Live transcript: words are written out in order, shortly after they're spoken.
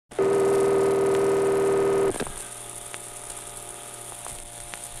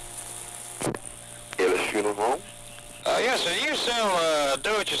sell a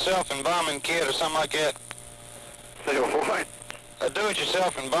do-it-yourself embalming kit or something like that? Say what? A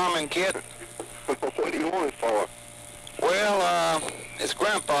do-it-yourself embalming kit? What do you want it for? Well, it's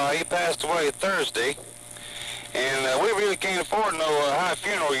Grandpa. He passed away Thursday, and we really can't afford no high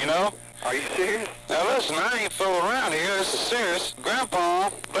funeral, you know. Are you serious? Now listen, I ain't fooling around here. This is serious. Grandpa,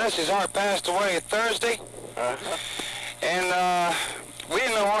 bless his heart, passed away Thursday, and we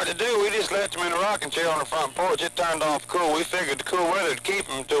didn't know what to do. We just left him in a rocking chair on the front porch. It turned off cool. We figured the cool weather would keep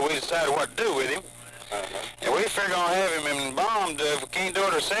him until we decided what to do with him. And we figured on having him embalmed if we can't do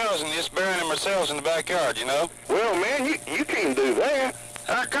it ourselves and just burying him ourselves in the backyard, you know. Well, man, you can't do that.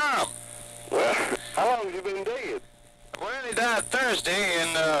 How come? Well, how long have you been dead? Well, he died Thursday,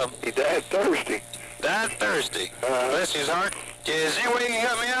 and He died Thursday. Died Thursday. Bless his heart. Is there any way you can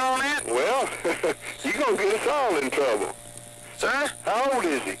help me out on that? Well, you're going to get us all in trouble. Sir? How old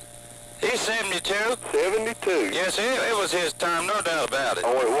is he? He's 72. 72. Yes, it was his time, no doubt about it.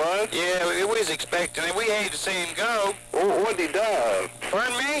 Oh, it was? Yeah, we was expecting it. We hate to see him go. Well, what did he die of?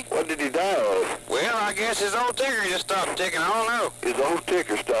 Pardon me? What did he die of? Well, I guess his old ticker just stopped ticking. I don't know. His old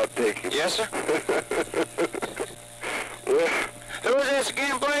ticker stopped ticking. Yes, sir. Well, Who is this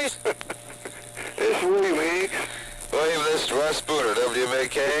again, please? it's WMAK. William, this is Russ Spooner,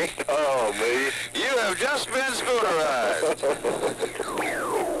 WMAK. Oh, man. You have just been Spoonerized.